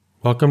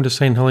Welcome to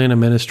St. Helena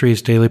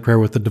Ministries Daily Prayer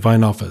with the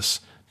Divine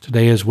Office.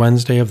 Today is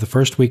Wednesday of the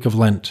first week of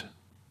Lent.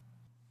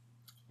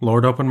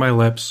 Lord, open my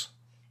lips,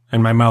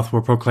 and my mouth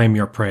will proclaim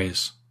your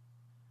praise.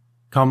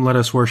 Come, let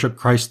us worship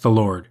Christ the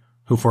Lord,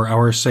 who for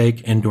our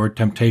sake endured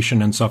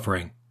temptation and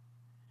suffering.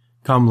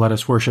 Come, let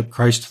us worship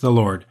Christ the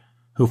Lord,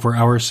 who for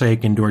our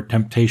sake endured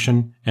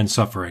temptation and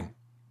suffering.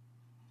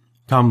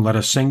 Come, let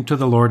us sing to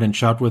the Lord and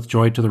shout with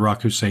joy to the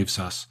Rock who saves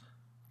us.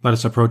 Let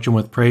us approach him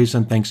with praise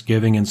and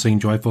thanksgiving and sing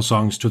joyful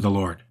songs to the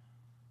Lord.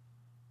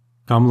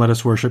 Come, let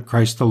us worship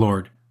Christ the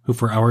Lord, who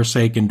for our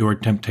sake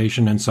endured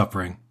temptation and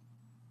suffering.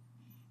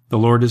 The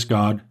Lord is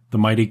God, the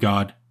mighty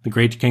God, the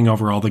great King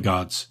over all the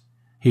gods.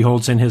 He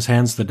holds in his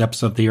hands the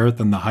depths of the earth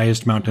and the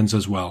highest mountains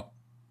as well.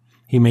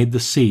 He made the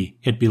sea,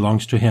 it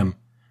belongs to him,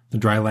 the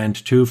dry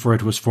land too, for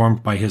it was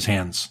formed by his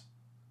hands.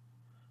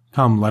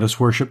 Come, let us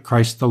worship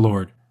Christ the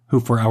Lord, who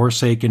for our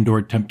sake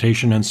endured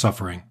temptation and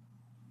suffering.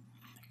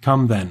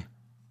 Come then,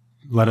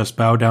 let us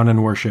bow down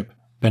and worship,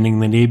 bending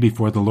the knee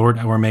before the Lord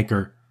our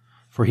Maker,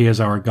 for he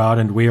is our God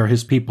and we are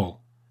his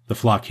people, the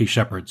flock he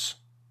shepherds.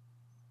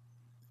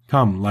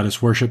 Come, let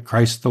us worship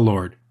Christ the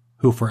Lord,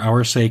 who for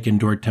our sake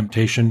endured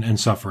temptation and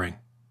suffering.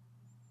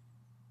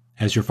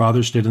 As your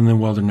fathers did in the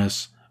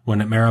wilderness, when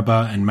at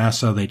Meribah and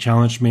Massah they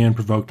challenged me and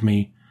provoked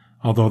me,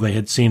 although they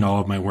had seen all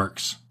of my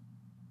works.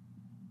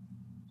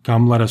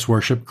 Come, let us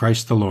worship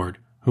Christ the Lord,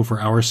 who for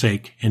our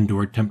sake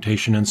endured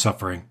temptation and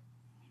suffering.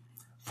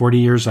 40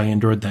 years I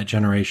endured that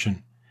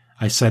generation.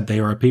 I said, they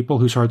are a people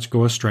whose hearts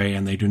go astray,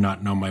 and they do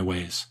not know my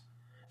ways.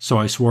 So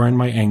I swore in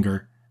my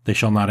anger, they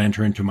shall not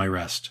enter into my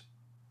rest.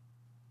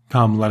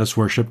 Come, let us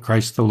worship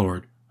Christ the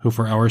Lord, who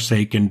for our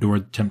sake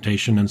endured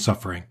temptation and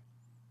suffering.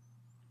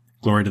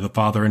 Glory to the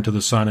Father, and to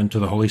the Son, and to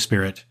the Holy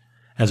Spirit,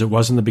 as it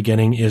was in the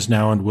beginning, is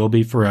now, and will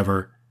be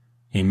forever.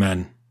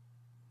 Amen.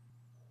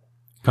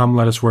 Come,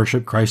 let us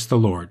worship Christ the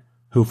Lord,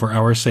 who for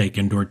our sake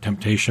endured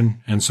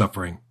temptation and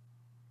suffering.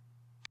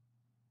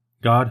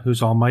 God,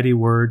 whose almighty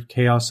word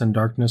chaos and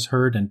darkness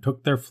heard and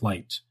took their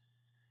flight,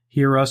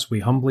 hear us,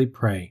 we humbly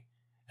pray,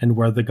 and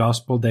where the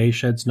gospel day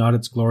sheds not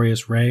its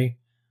glorious ray,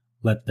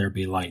 let there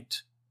be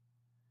light.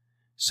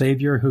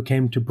 Savior, who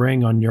came to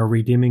bring on your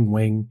redeeming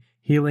wing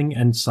healing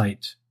and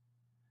sight,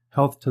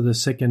 health to the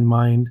sick in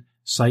mind,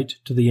 sight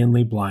to the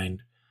inly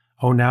blind,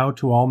 O now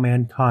to all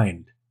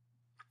mankind,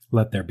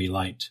 let there be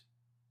light.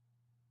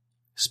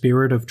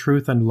 Spirit of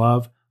truth and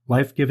love,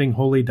 life-giving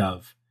holy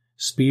dove,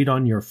 speed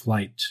on your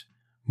flight.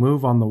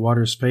 Move on the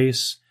water's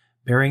face,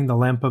 bearing the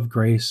lamp of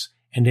grace,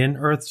 and in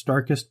earth's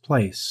darkest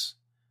place,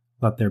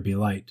 let there be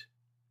light.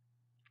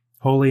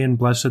 Holy and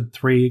blessed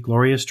three,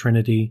 glorious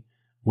Trinity,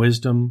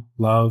 wisdom,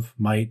 love,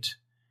 might,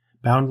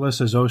 boundless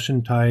as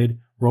ocean tide,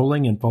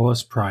 rolling in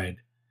fullest pride,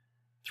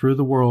 through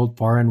the world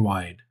far and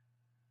wide,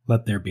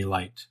 let there be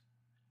light.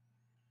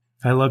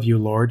 I love you,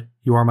 Lord,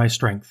 you are my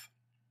strength.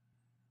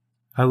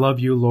 I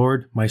love you,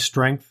 Lord, my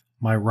strength,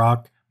 my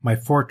rock, my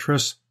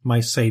fortress, my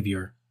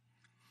Savior.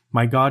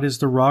 My God is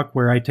the rock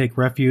where I take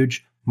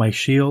refuge, my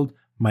shield,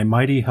 my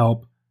mighty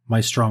help, my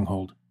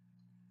stronghold.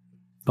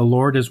 The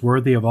Lord is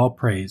worthy of all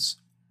praise.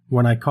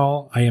 When I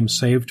call, I am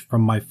saved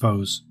from my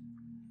foes.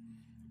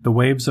 The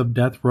waves of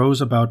death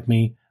rose about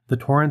me, the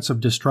torrents of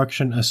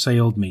destruction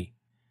assailed me.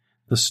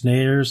 The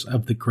snares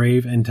of the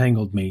grave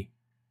entangled me.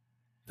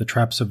 The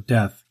traps of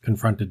death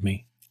confronted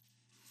me.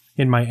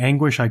 In my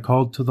anguish I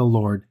called to the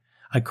Lord.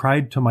 I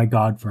cried to my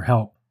God for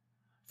help.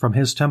 From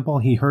his temple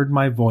he heard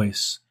my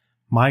voice.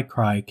 My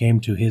cry came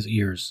to his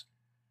ears.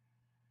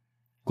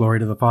 Glory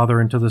to the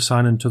Father, and to the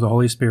Son, and to the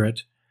Holy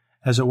Spirit,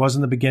 as it was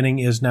in the beginning,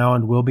 is now,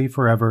 and will be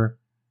forever.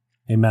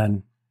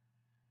 Amen.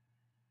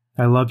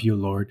 I love you,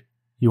 Lord.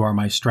 You are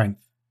my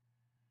strength.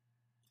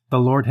 The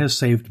Lord has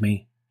saved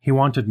me. He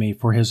wanted me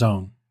for his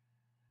own.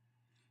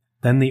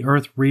 Then the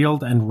earth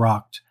reeled and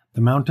rocked.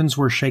 The mountains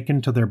were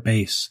shaken to their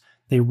base.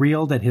 They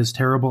reeled at his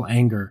terrible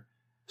anger.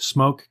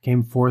 Smoke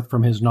came forth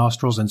from his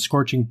nostrils and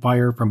scorching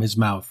fire from his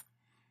mouth.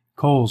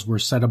 Coals were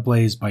set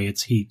ablaze by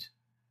its heat.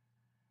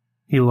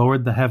 He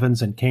lowered the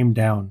heavens and came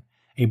down,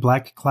 a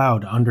black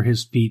cloud under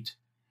his feet.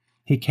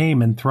 He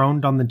came and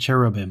throned on the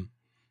cherubim.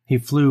 He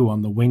flew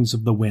on the wings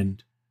of the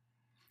wind.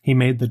 He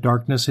made the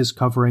darkness his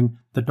covering,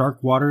 the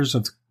dark waters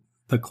of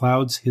the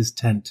clouds his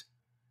tent.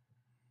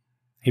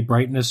 A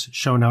brightness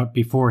shone out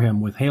before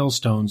him with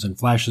hailstones and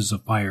flashes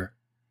of fire.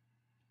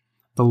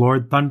 The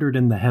Lord thundered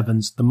in the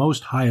heavens, the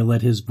Most High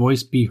let his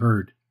voice be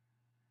heard.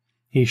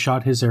 He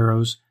shot his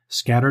arrows,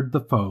 scattered the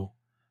foe,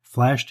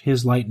 flashed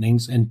his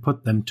lightnings, and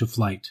put them to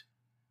flight.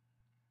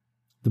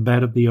 The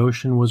bed of the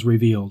ocean was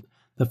revealed.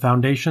 The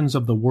foundations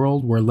of the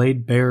world were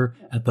laid bare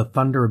at the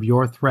thunder of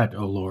your threat,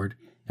 O Lord,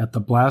 at the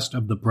blast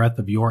of the breath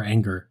of your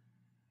anger.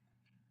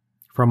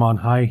 From on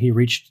high he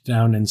reached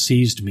down and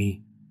seized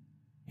me.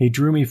 He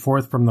drew me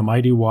forth from the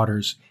mighty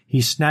waters.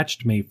 He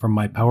snatched me from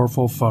my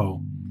powerful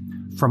foe,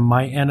 from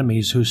my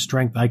enemies whose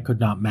strength I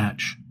could not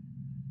match.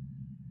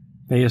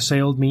 They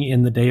assailed me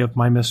in the day of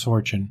my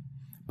misfortune,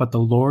 but the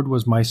Lord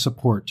was my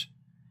support.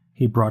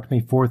 He brought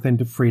me forth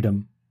into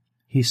freedom.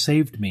 He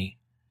saved me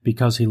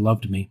because he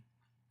loved me.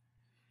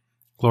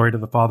 Glory to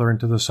the Father, and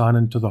to the Son,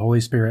 and to the Holy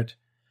Spirit,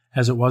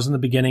 as it was in the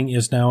beginning,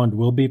 is now, and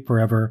will be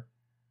forever.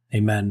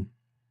 Amen.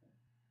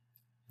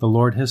 The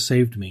Lord has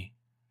saved me.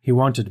 He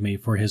wanted me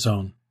for his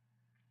own.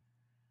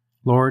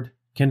 Lord,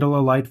 kindle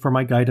a light for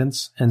my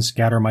guidance, and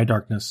scatter my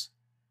darkness.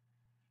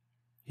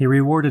 He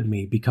rewarded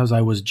me because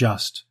I was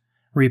just,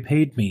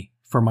 repaid me,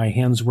 for my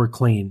hands were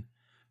clean,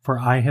 for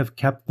I have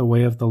kept the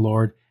way of the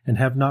Lord, and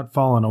have not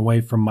fallen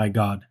away from my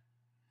God.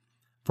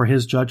 For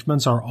his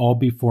judgments are all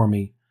before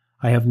me.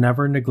 I have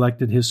never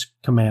neglected his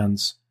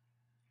commands.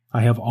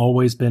 I have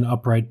always been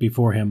upright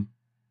before him.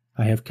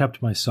 I have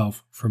kept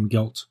myself from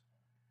guilt.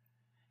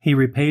 He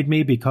repaid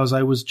me because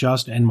I was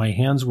just, and my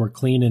hands were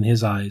clean in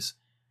his eyes.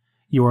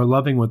 You are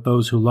loving with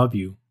those who love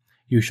you.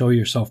 You show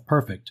yourself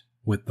perfect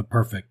with the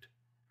perfect.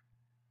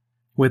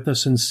 With the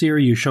sincere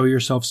you show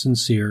yourself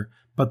sincere,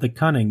 but the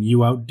cunning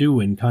you outdo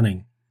in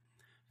cunning.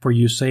 For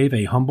you save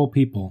a humble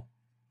people,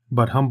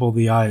 but humble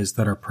the eyes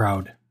that are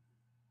proud.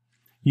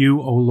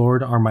 You, O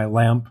Lord, are my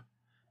lamp,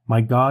 my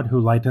God who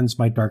lightens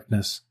my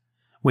darkness.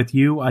 With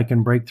you I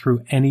can break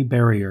through any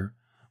barrier.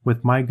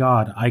 With my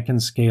God I can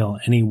scale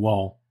any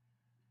wall.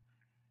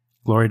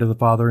 Glory to the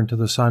Father, and to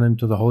the Son, and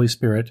to the Holy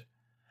Spirit,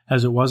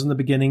 as it was in the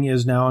beginning,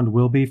 is now, and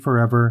will be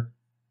forever.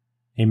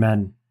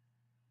 Amen.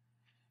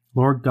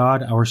 Lord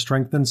God, our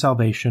strength and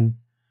salvation,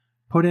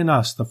 put in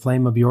us the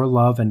flame of your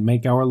love, and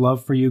make our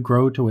love for you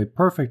grow to a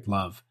perfect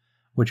love,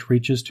 which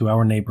reaches to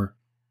our neighbor.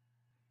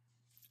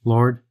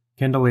 Lord,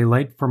 kindle a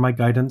light for my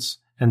guidance,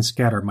 and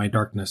scatter my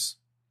darkness.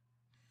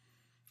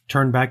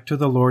 Turn back to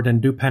the Lord and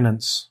do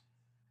penance.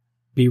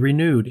 Be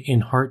renewed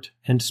in heart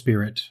and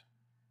spirit.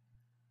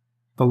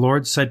 The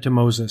Lord said to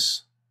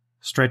Moses,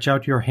 Stretch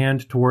out your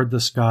hand toward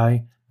the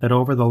sky, that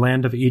over the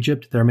land of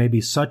Egypt there may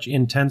be such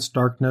intense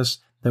darkness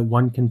that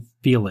one can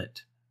feel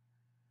it.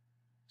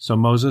 So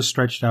Moses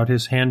stretched out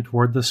his hand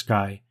toward the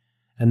sky,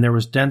 and there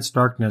was dense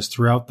darkness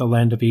throughout the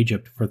land of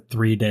Egypt for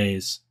 3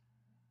 days.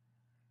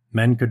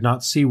 Men could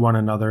not see one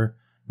another,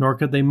 nor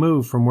could they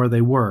move from where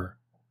they were,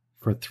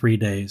 for 3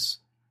 days.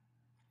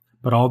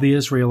 But all the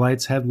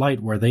Israelites had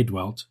light where they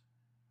dwelt.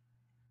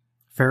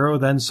 Pharaoh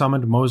then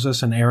summoned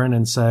Moses and Aaron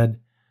and said,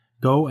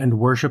 Go and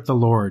worship the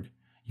Lord.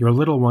 Your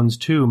little ones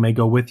too may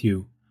go with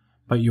you,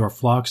 but your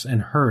flocks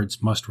and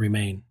herds must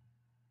remain.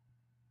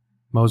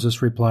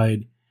 Moses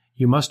replied,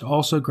 You must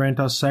also grant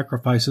us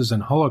sacrifices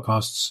and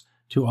holocausts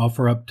to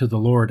offer up to the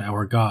Lord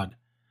our God.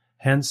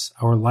 Hence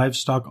our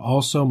livestock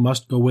also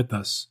must go with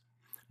us.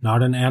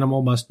 Not an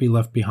animal must be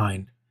left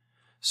behind.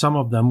 Some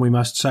of them we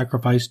must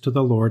sacrifice to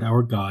the Lord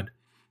our God,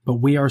 but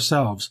we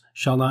ourselves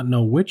shall not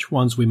know which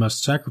ones we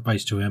must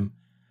sacrifice to him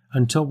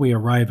until we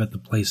arrive at the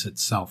place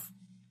itself.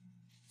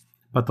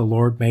 But the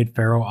Lord made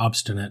Pharaoh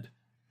obstinate,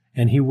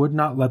 and he would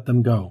not let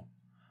them go.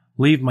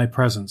 Leave my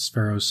presence,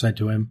 Pharaoh said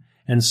to him,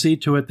 and see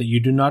to it that you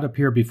do not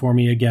appear before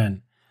me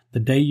again. The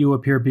day you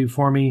appear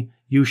before me,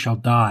 you shall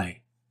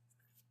die.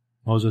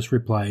 Moses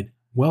replied,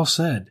 Well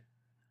said.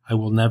 I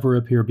will never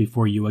appear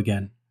before you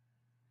again.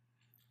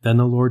 Then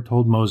the Lord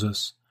told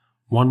Moses,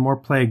 One more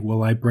plague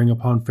will I bring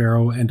upon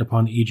Pharaoh and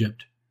upon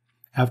Egypt.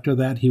 After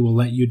that he will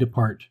let you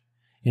depart.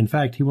 In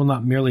fact, he will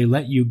not merely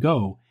let you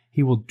go,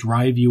 he will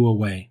drive you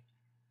away.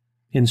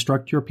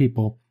 Instruct your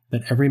people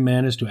that every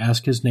man is to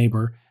ask his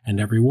neighbor, and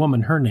every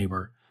woman her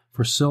neighbor,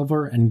 for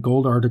silver and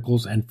gold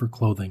articles and for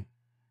clothing.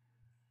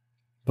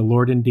 The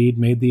Lord indeed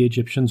made the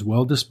Egyptians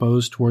well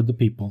disposed toward the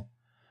people.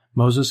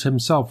 Moses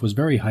himself was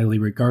very highly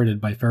regarded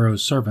by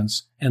Pharaoh's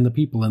servants and the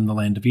people in the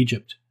land of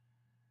Egypt.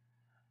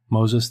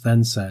 Moses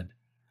then said,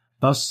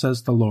 Thus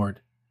says the Lord,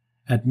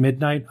 At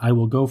midnight I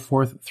will go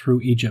forth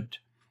through Egypt.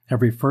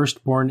 Every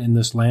firstborn in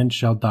this land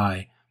shall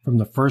die, from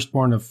the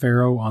firstborn of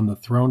Pharaoh on the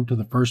throne to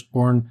the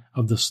firstborn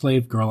of the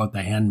slave girl at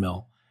the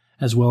handmill,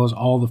 as well as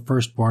all the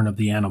firstborn of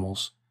the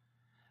animals.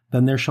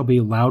 Then there shall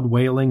be loud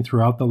wailing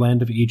throughout the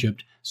land of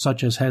Egypt,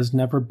 such as has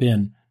never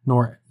been,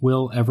 nor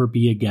will ever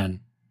be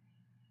again.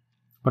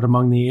 But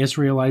among the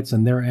Israelites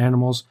and their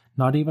animals,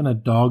 not even a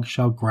dog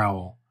shall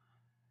growl,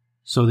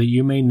 so that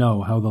you may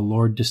know how the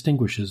Lord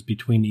distinguishes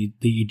between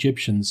the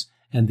Egyptians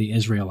and the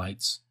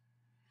Israelites.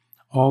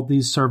 All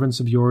these servants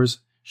of yours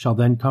shall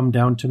then come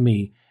down to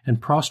me, and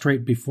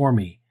prostrate before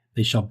me.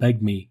 They shall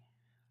beg me,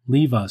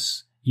 Leave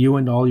us, you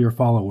and all your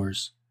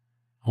followers.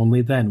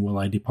 Only then will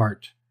I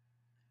depart.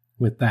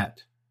 With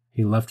that,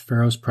 he left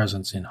Pharaoh's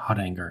presence in hot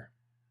anger.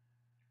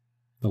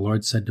 The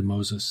Lord said to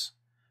Moses,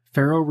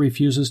 Pharaoh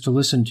refuses to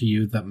listen to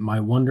you that my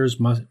wonders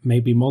may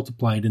be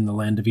multiplied in the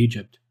land of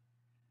Egypt.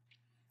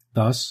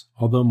 Thus,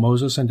 although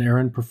Moses and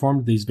Aaron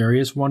performed these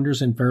various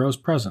wonders in Pharaoh's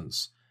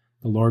presence,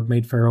 the Lord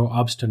made Pharaoh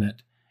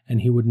obstinate,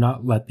 and he would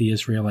not let the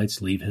Israelites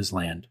leave his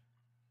land.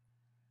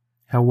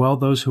 How well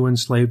those who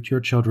enslaved your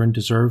children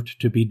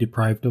deserved to be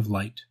deprived of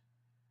light.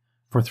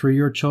 For through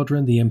your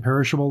children the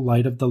imperishable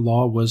light of the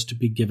law was to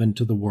be given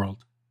to the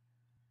world.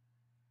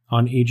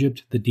 On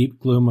Egypt the deep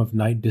gloom of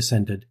night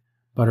descended,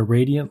 but a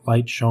radiant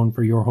light shone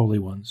for your holy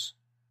ones.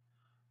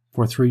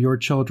 For through your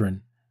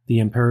children the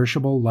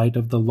imperishable light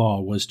of the law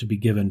was to be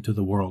given to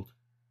the world.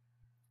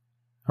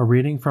 A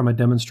reading from a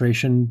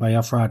demonstration by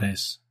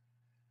Ephrades,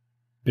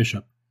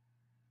 Bishop.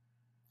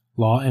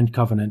 law and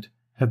covenant,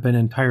 have been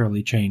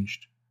entirely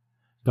changed.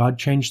 God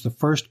changed the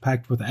first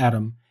pact with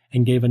Adam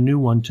and gave a new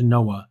one to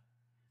Noah.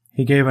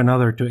 He gave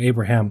another to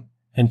Abraham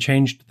and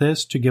changed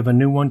this to give a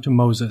new one to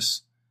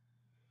Moses.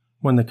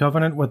 When the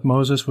covenant with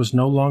Moses was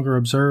no longer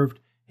observed,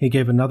 he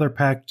gave another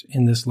pact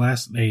in this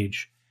last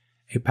age,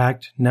 a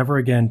pact never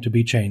again to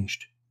be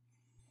changed.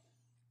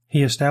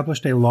 He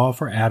established a law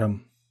for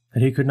Adam,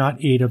 that he could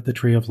not eat of the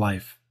tree of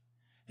life.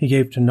 He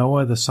gave to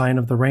Noah the sign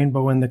of the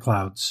rainbow in the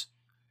clouds.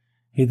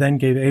 He then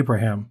gave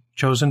Abraham,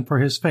 chosen for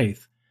his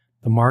faith,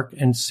 the mark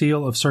and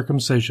seal of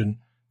circumcision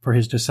for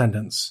his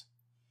descendants.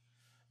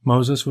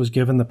 Moses was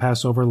given the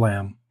Passover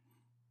lamb,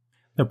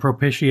 the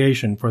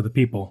propitiation for the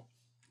people.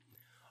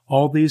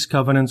 All these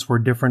covenants were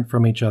different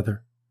from each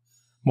other.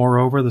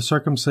 Moreover, the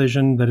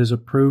circumcision that is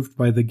approved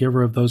by the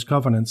giver of those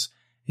covenants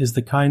is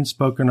the kind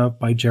spoken of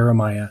by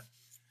Jeremiah.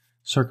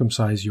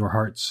 Circumcise your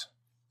hearts.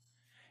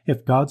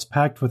 If God's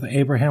pact with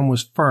Abraham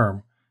was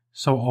firm,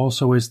 so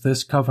also is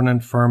this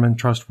covenant firm and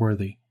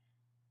trustworthy.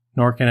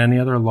 Nor can any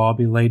other law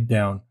be laid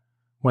down,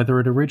 whether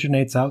it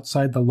originates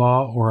outside the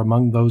law or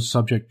among those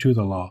subject to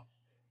the law.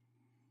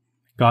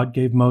 God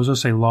gave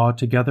Moses a law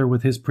together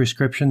with his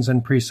prescriptions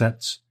and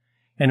precepts,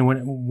 and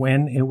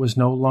when it was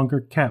no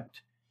longer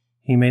kept,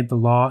 he made the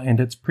law and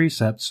its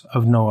precepts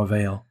of no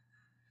avail.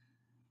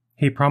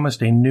 He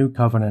promised a new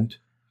covenant,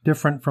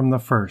 different from the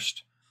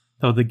first,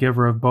 though the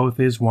giver of both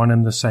is one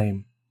and the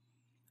same.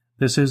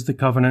 This is the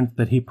covenant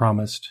that he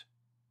promised.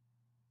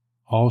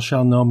 All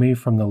shall know me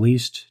from the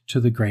least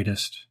to the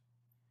greatest.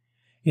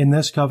 In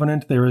this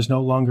covenant there is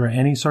no longer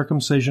any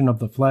circumcision of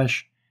the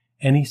flesh,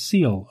 any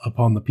seal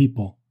upon the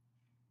people.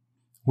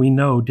 We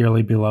know,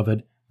 dearly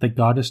beloved, that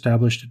God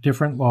established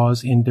different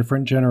laws in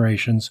different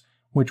generations,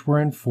 which were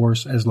in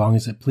force as long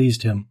as it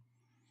pleased him.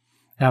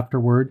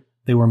 Afterward,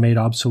 they were made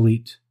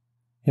obsolete.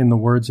 In the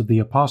words of the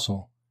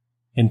Apostle,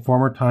 in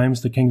former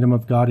times the kingdom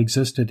of God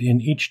existed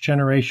in each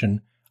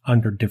generation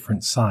under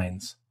different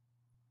signs.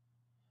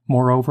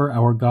 Moreover,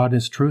 our God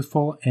is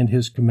truthful, and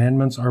his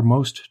commandments are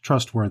most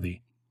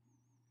trustworthy.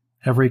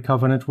 Every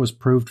covenant was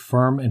proved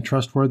firm and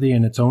trustworthy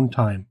in its own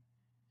time,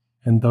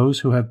 and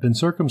those who have been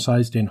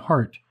circumcised in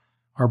heart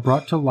are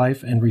brought to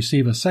life and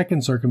receive a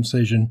second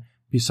circumcision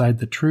beside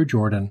the true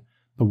Jordan,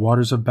 the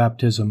waters of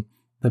baptism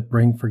that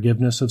bring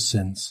forgiveness of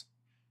sins.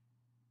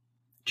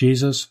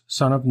 Jesus,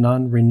 son of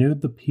Nun,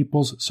 renewed the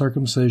people's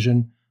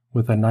circumcision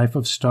with a knife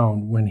of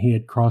stone when he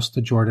had crossed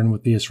the Jordan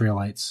with the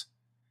Israelites.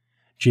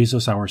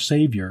 Jesus, our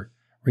Savior,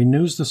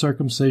 renews the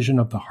circumcision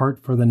of the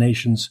heart for the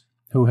nations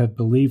who have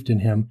believed in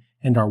him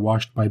and are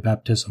washed by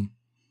baptism.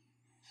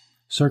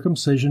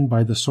 Circumcision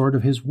by the sword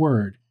of his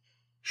word,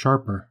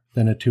 sharper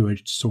than a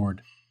two-edged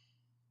sword.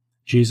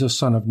 Jesus,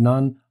 son of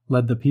Nun,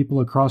 led the people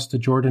across the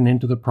Jordan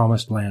into the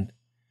promised land.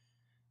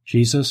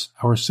 Jesus,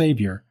 our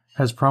Savior,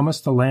 has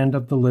promised the land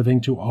of the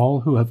living to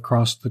all who have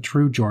crossed the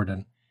true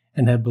Jordan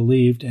and have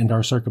believed and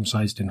are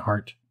circumcised in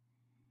heart.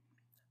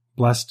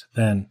 Blessed,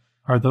 then,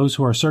 are those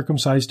who are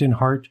circumcised in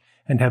heart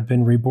and have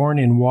been reborn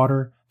in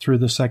water through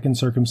the second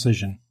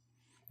circumcision.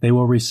 They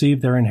will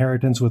receive their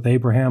inheritance with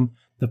Abraham,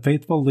 the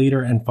faithful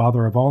leader and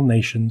father of all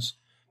nations,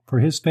 for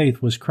his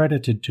faith was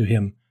credited to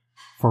him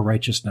for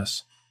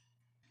righteousness.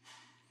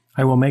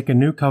 I will make a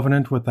new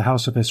covenant with the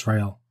house of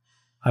Israel.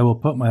 I will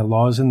put my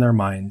laws in their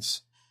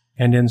minds,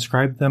 and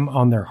inscribe them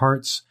on their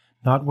hearts,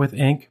 not with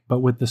ink, but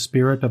with the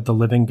Spirit of the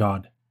living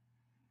God.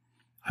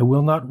 I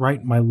will not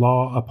write my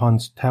law upon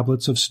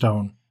tablets of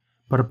stone,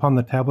 but upon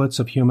the tablets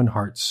of human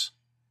hearts,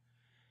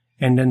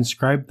 and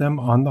inscribe them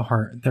on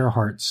their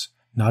hearts,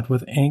 not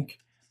with ink,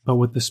 but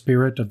with the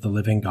Spirit of the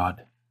living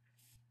God.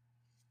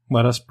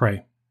 Let us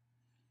pray.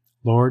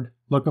 Lord,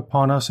 look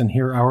upon us and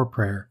hear our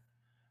prayer.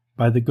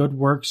 By the good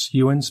works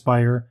you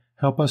inspire,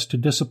 help us to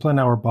discipline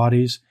our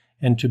bodies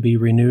and to be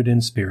renewed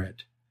in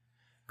spirit.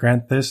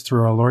 Grant this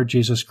through our Lord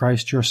Jesus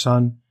Christ, your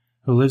Son,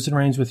 who lives and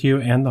reigns with you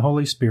and the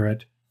Holy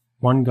Spirit,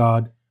 one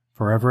God,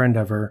 forever and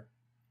ever.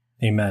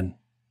 Amen.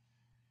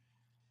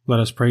 Let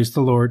us praise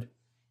the Lord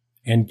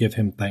and give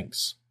him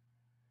thanks.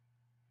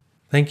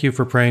 Thank you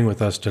for praying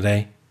with us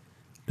today.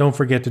 Don't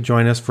forget to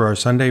join us for our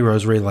Sunday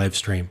Rosary live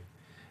stream.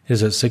 It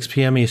is at 6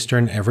 p.m.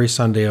 Eastern every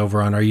Sunday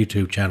over on our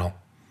YouTube channel.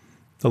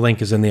 The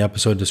link is in the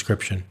episode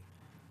description.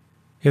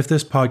 If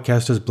this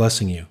podcast is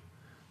blessing you,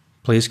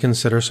 please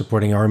consider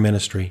supporting our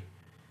ministry.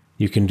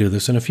 You can do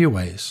this in a few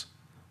ways.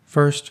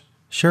 First,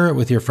 share it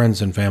with your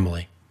friends and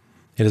family.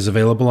 It is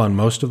available on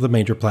most of the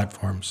major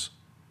platforms.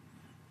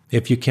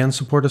 If you can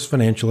support us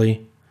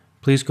financially,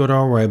 please go to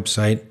our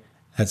website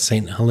at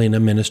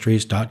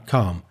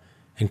sthelena.ministries.com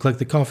and click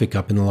the coffee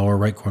cup in the lower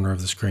right corner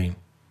of the screen.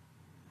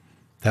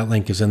 That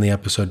link is in the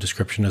episode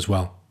description as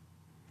well.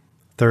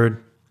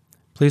 Third,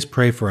 please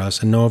pray for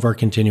us and know of our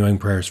continuing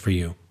prayers for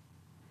you.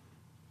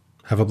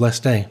 Have a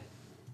blessed day.